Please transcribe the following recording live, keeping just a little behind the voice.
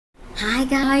Hi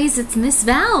guys, it's Miss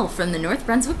Val from the North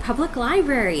Brunswick Public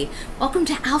Library. Welcome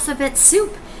to Alphabet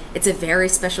Soup. It's a very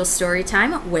special story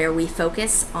time where we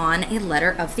focus on a letter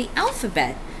of the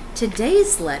alphabet.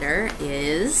 Today's letter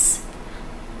is,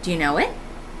 do you know it?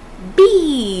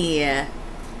 B.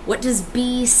 What does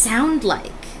B sound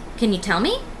like? Can you tell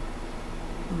me?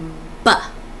 B,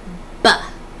 B,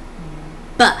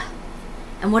 B.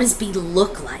 And what does B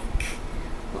look like?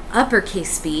 Well,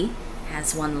 uppercase B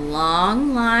has one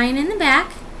long line in the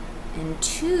back and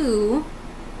two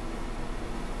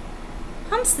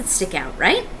humps that stick out,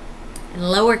 right? And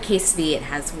lowercase b, it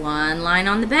has one line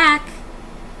on the back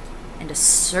and a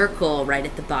circle right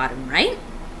at the bottom, right?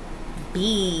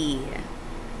 B.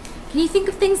 Can you think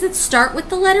of things that start with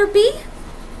the letter B?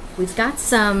 We've got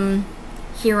some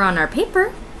here on our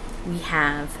paper. We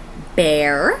have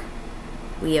bear,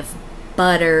 we have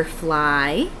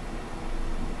butterfly,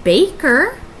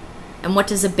 baker. And what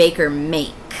does a baker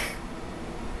make?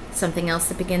 Something else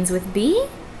that begins with B?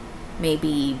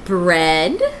 Maybe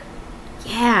bread?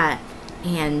 Yeah,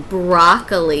 and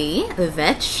broccoli, a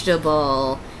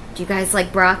vegetable. Do you guys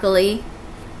like broccoli?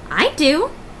 I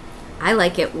do. I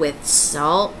like it with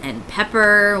salt and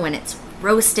pepper when it's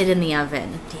roasted in the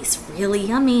oven. Tastes really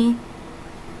yummy.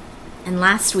 And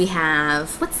last we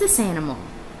have, what's this animal?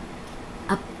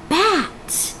 A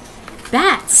bat.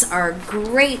 Bats are a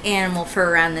great animal for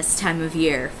around this time of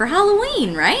year, for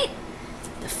Halloween, right?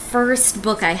 The first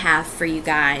book I have for you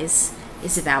guys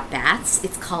is about bats.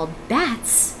 It's called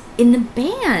Bats in the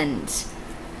Band.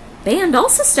 Band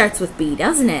also starts with B,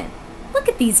 doesn't it? Look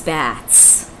at these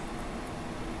bats.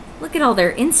 Look at all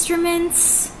their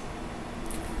instruments.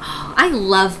 Oh, I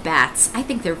love bats. I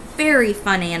think they're very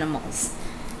fun animals.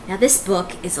 Now this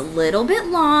book is a little bit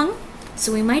long,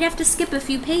 so we might have to skip a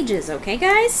few pages, okay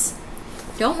guys?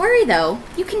 Don't worry though,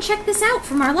 you can check this out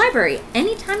from our library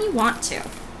anytime you want to.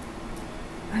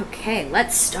 Okay,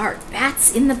 let's start.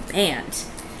 Bats in the Band.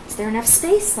 Is there enough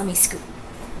space? Let me scoot.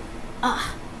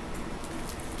 Now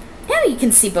you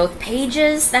can see both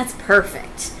pages. That's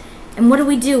perfect. And what do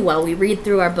we do while we read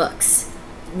through our books?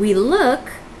 We look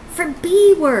for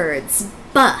B words.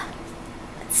 Let's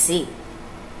see.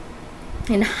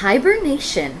 In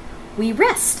hibernation, we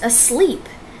rest asleep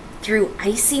through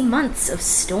icy months of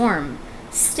storm.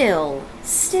 Still,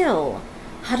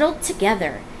 huddled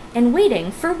together and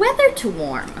waiting for weather to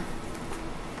warm.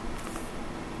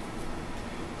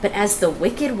 But as the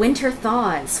wicked winter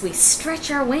thaws, we stretch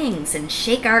our wings and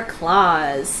shake our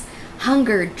claws.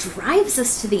 Hunger drives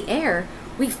us to the air.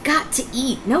 We've got to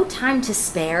eat, no time to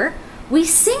spare. We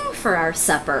sing for our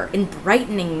supper in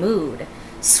brightening mood.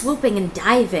 Swooping and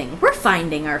diving, we're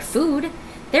finding our food.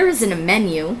 There isn't a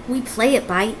menu, we play it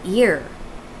by ear.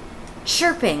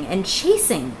 Chirping and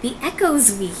chasing the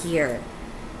echoes we hear.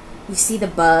 You see the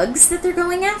bugs that they're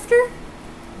going after?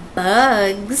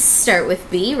 Bugs start with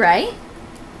B, right?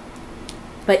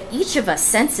 But each of us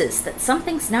senses that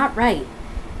something's not right.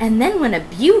 And then when a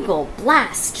bugle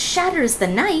blast shatters the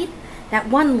night, that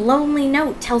one lonely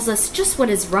note tells us just what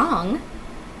is wrong.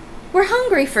 We're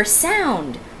hungry for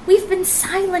sound. We've been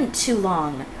silent too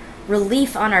long.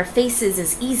 Relief on our faces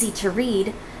is easy to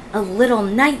read. A little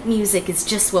night music is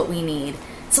just what we need.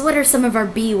 So what are some of our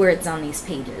B words on these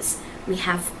pages? We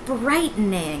have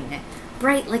brightening.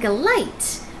 Bright like a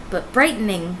light. But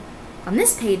brightening, on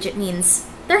this page, it means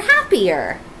they're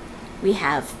happier. We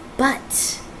have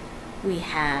but. We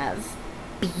have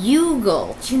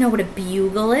bugle. Do you know what a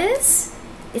bugle is?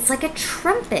 It's like a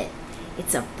trumpet.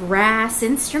 It's a brass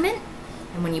instrument.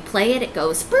 And when you play it, it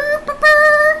goes burr, burr,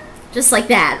 burr, just like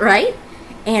that, right?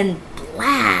 And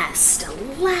blast, a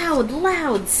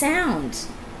loud sound.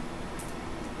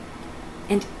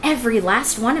 And every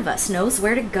last one of us knows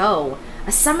where to go.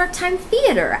 A summertime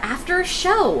theater after a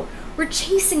show. We're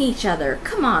chasing each other.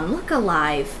 Come on, look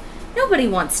alive. Nobody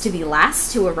wants to be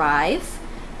last to arrive.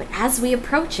 But as we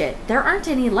approach it, there aren't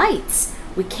any lights.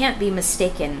 We can't be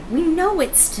mistaken. We know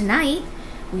it's tonight.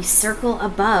 We circle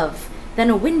above. Then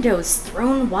a window's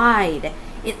thrown wide.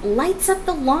 It lights up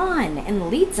the lawn and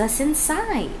leads us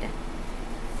inside.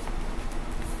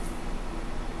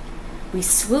 We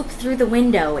swoop through the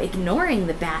window, ignoring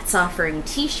the bats offering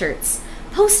t-shirts,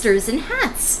 posters, and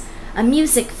hats. A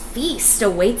music feast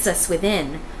awaits us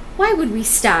within. Why would we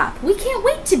stop? We can't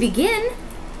wait to begin.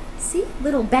 See,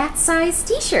 little bat-sized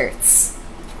t-shirts.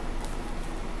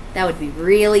 That would be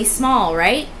really small,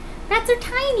 right? Bats are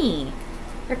tiny.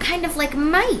 They're kind of like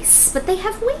mice, but they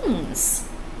have wings.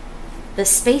 The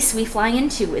space we fly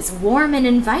into is warm and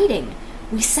inviting.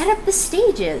 We set up the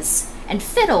stages and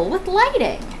fiddle with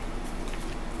lighting.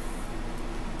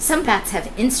 Some bats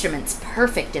have instruments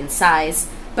perfect in size,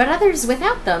 but others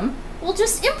without them we'll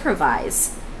just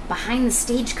improvise. Behind the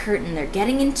stage curtain, they're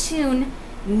getting in tune,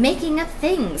 making up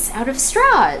things out of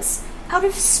straws, out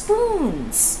of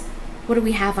spoons. What do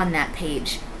we have on that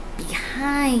page?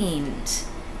 Behind.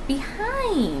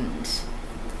 Behind.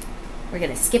 We're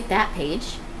going to skip that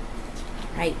page.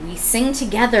 Right, we sing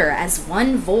together as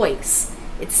one voice.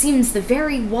 It seems the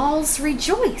very walls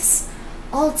rejoice.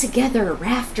 All together,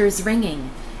 rafters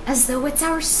ringing, as though it's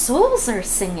our souls are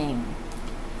singing.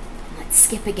 Let's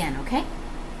skip again, okay?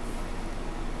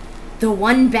 The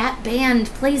one bat band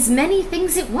plays many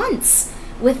things at once,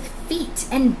 with feet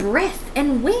and breath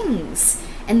and wings.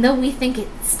 And though we think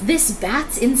it's this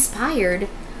bat's inspired,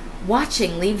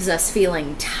 watching leaves us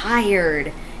feeling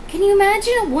tired. Can you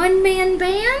imagine a one-man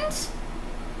band?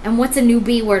 And what's a new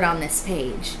B word on this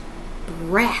page?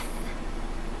 Breath.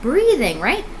 Breathing,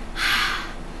 right?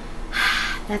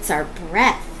 That's our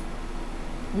breath.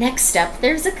 Next up,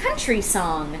 there's a country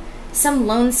song. Some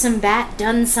lonesome bat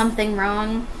done something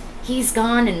wrong. He's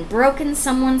gone and broken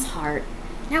someone's heart.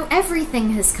 Now everything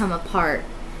has come apart.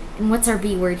 And what's our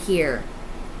B word here?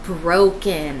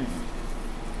 Broken.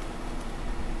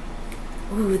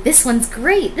 Ooh, this one's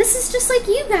great. This is just like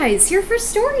you guys, here for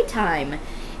story time.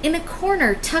 In a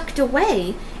corner tucked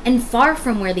away and far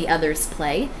from where the others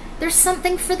play, there's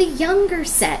something for the younger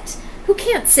set who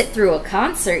can't sit through a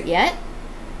concert yet.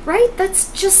 Right?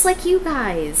 That's just like you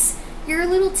guys. You're a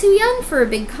little too young for a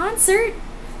big concert,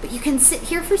 but you can sit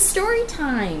here for story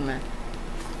time.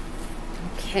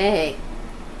 Okay.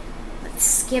 Let's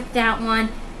skip that one.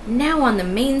 Now on the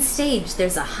main stage,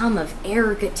 there's a hum of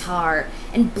air guitar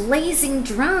and blazing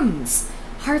drums.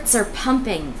 Hearts are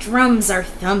pumping, drums are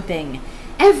thumping.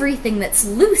 Everything that's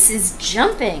loose is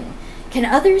jumping. Can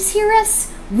others hear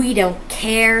us? We don't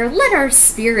care. Let our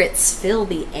spirits fill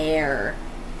the air.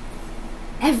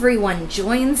 Everyone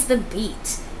joins the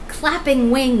beat,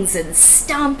 clapping wings and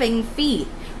stomping feet.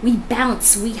 We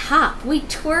bounce, we hop, we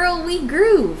twirl, we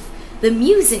groove. The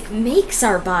music makes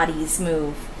our bodies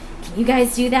move. Can you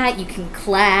guys do that? You can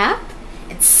clap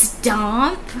and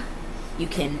stomp. You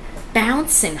can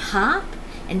bounce and hop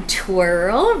and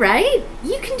twirl, right?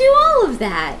 You can do all of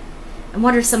that. And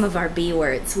what are some of our B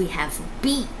words? We have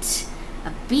beat.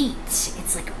 A beat.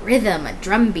 It's like a rhythm, a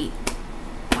drum beat.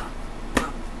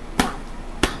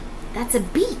 That's a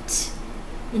beat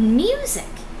in music.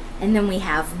 And then we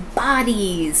have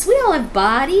bodies. We all have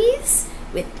bodies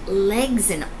with legs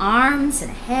and arms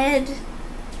and a head.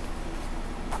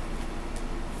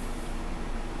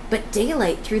 But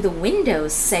daylight through the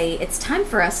windows say it's time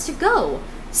for us to go.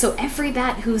 So every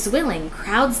bat who's willing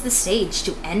crowds the stage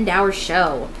to end our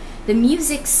show. The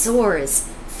music soars.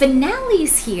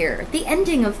 Finale's here, the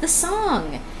ending of the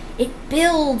song. It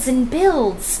builds and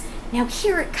builds. Now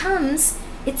here it comes.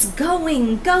 It's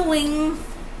going, gong.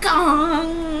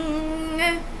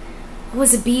 What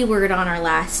was a B word on our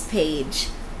last page?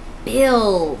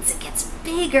 Builds. It gets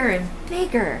bigger and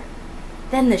bigger.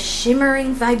 Then the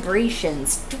shimmering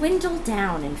vibrations dwindle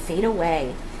down and fade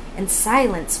away, and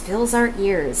silence fills our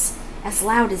ears, as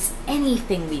loud as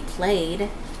anything we played.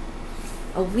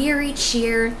 A weary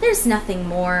cheer, there's nothing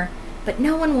more, but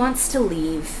no one wants to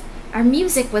leave. Our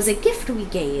music was a gift we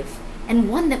gave, and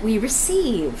one that we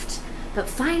received. But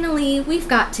finally, we've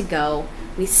got to go.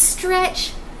 We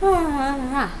stretch,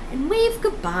 and wave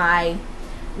goodbye.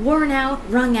 Worn out,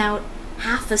 wrung out,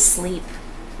 half asleep,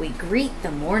 we greet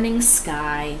the morning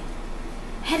sky.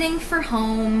 Heading for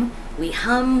home, we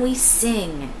hum, we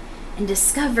sing, and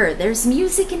discover there's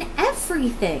music in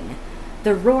everything.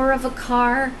 The roar of a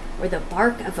car, or the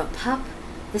bark of a pup,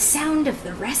 the sound of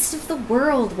the rest of the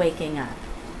world waking up.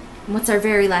 And what's our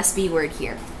very last B word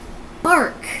here?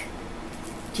 Bark.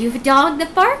 Do you have a dog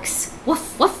that barks?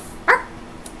 Woof, woof, arf.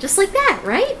 Just like that,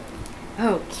 right?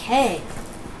 Okay.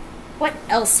 What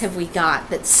else have we got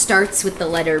that starts with the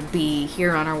letter B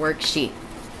here on our worksheet?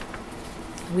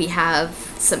 We have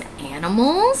some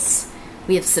animals.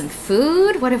 We have some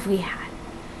food. What have we had?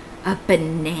 A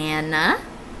banana.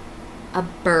 A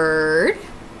bird.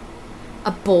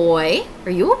 A boy.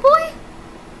 Are you a boy?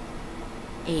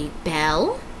 A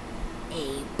bell.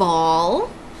 A ball.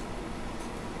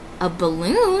 A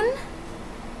balloon.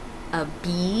 A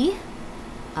bee.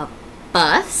 A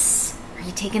bus. Are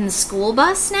you taking the school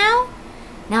bus now?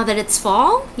 Now that it's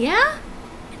fall? Yeah?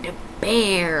 And a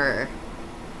bear.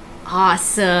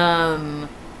 Awesome.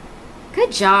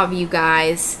 Good job, you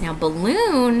guys. Now,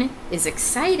 balloon is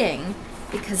exciting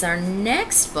because our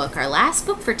next book, our last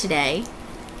book for today,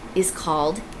 is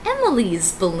called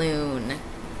Emily's Balloon.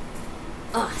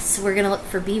 Oh, so we're going to look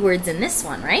for B words in this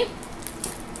one, right?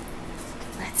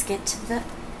 Let's get to the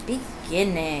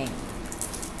beginning.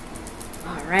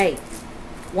 All right.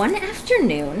 One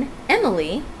afternoon,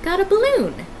 Emily got a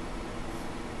balloon.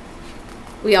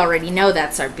 We already know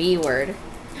that's our B word.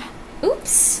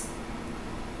 Oops.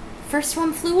 First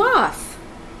one flew off.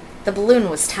 The balloon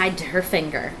was tied to her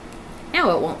finger.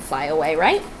 Now it won't fly away,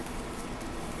 right?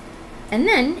 And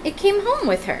then it came home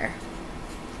with her.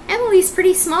 Emily's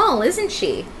pretty small, isn't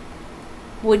she?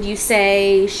 Would you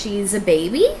say she's a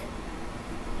baby?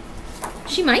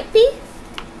 She might be.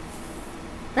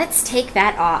 Let's take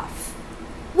that off.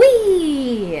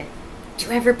 Whee! Do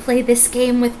you ever play this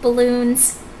game with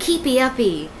balloons?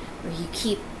 Keepy-uppy, where you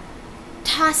keep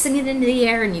tossing it into the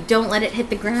air and you don't let it hit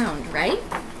the ground, right?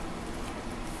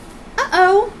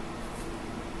 Uh-oh!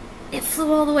 It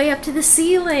flew all the way up to the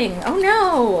ceiling. Oh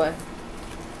no!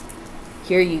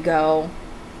 Here you go.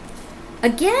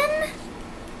 Again?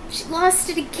 She lost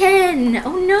it again.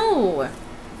 Oh no!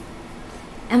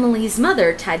 Emily's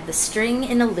mother tied the string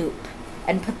in a loop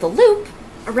and put the loop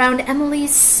around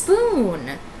Emily's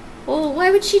spoon. Well, why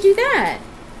would she do that?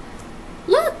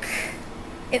 Look!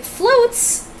 It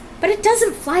floats, but it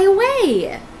doesn't fly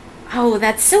away. Oh,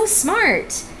 that's so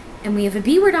smart. And we have a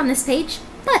B word on this page,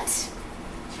 but.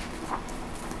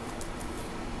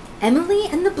 Emily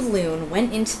and the balloon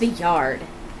went into the yard.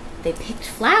 They picked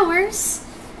flowers.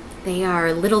 They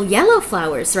are little yellow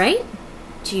flowers, right?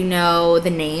 Do you know the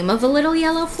name of a little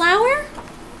yellow flower?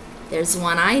 There's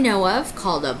one I know of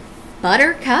called a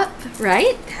buttercup,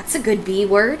 right? That's a good B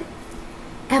word.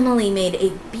 Emily made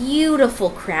a beautiful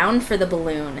crown for the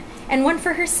balloon and one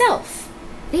for herself.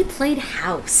 They played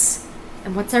house.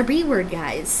 And what's our B word,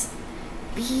 guys?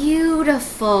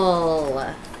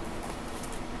 Beautiful.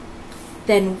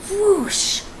 Then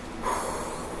whoosh,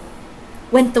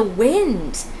 went the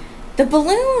wind. The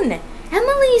balloon.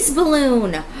 Emily's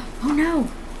balloon. Oh no.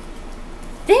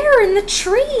 There in the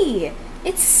tree.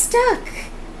 It's stuck.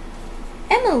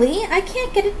 Emily, I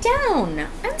can't get it down.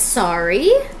 I'm sorry.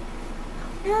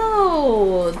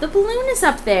 No, the balloon is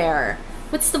up there.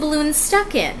 What's the balloon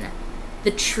stuck in?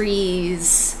 The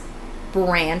tree's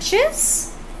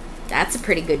branches? That's a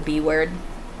pretty good B word.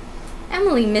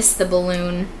 Emily missed the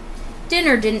balloon.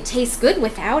 Dinner didn't taste good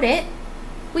without it.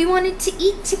 We wanted to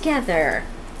eat together.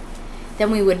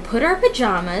 Then we would put our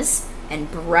pajamas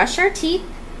and brush our teeth.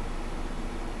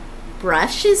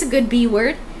 Brush is a good B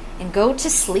word. And go to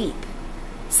sleep.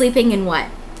 Sleeping in what?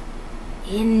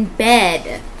 In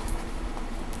bed.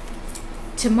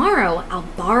 Tomorrow, I'll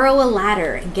borrow a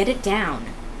ladder and get it down.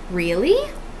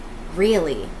 Really?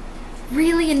 Really?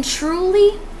 Really and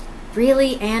truly?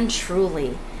 Really and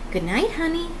truly. Good night,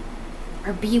 honey.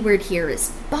 Our B word here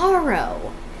is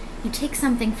borrow. You take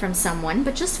something from someone,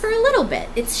 but just for a little bit.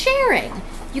 It's sharing.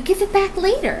 You give it back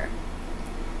later.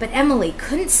 But Emily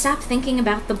couldn't stop thinking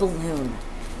about the balloon.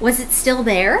 Was it still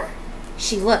there?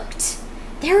 She looked.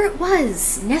 There it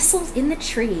was, nestled in the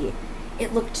tree.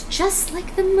 It looked just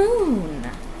like the moon.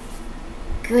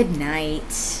 Good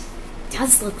night.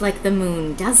 Does look like the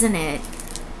moon, doesn't it?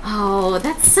 Oh,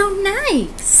 that's so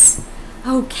nice.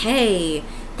 Okay.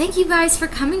 Thank you guys for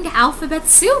coming to Alphabet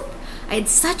Soup. I had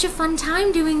such a fun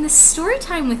time doing this story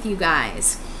time with you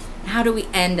guys. How do we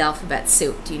end Alphabet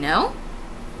Soup? Do you know?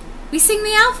 We sing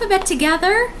the alphabet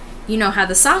together. You know how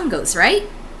the song goes, right?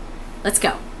 Let's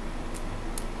go.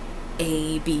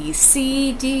 A, B,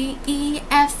 C, D, E,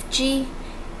 F, G,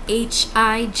 H,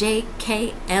 I, J,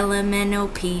 K, L, M, N, O,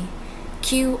 P,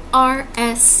 Q, R,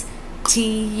 S,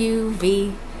 T, U,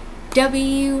 V,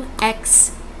 W,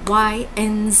 X, Y,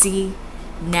 and Z.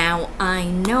 Now I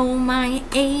know my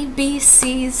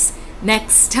ABCs.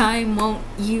 Next time, won't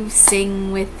you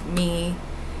sing with me?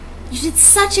 You did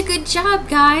such a good job,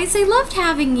 guys. I loved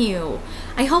having you.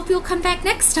 I hope you'll come back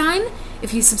next time.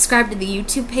 If you subscribe to the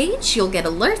YouTube page, you'll get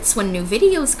alerts when new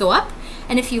videos go up.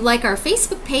 And if you like our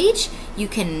Facebook page, you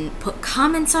can put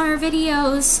comments on our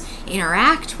videos,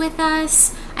 interact with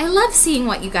us. I love seeing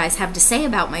what you guys have to say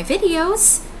about my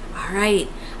videos. All right,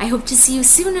 I hope to see you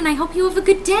soon, and I hope you have a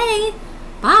good day.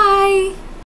 Bye.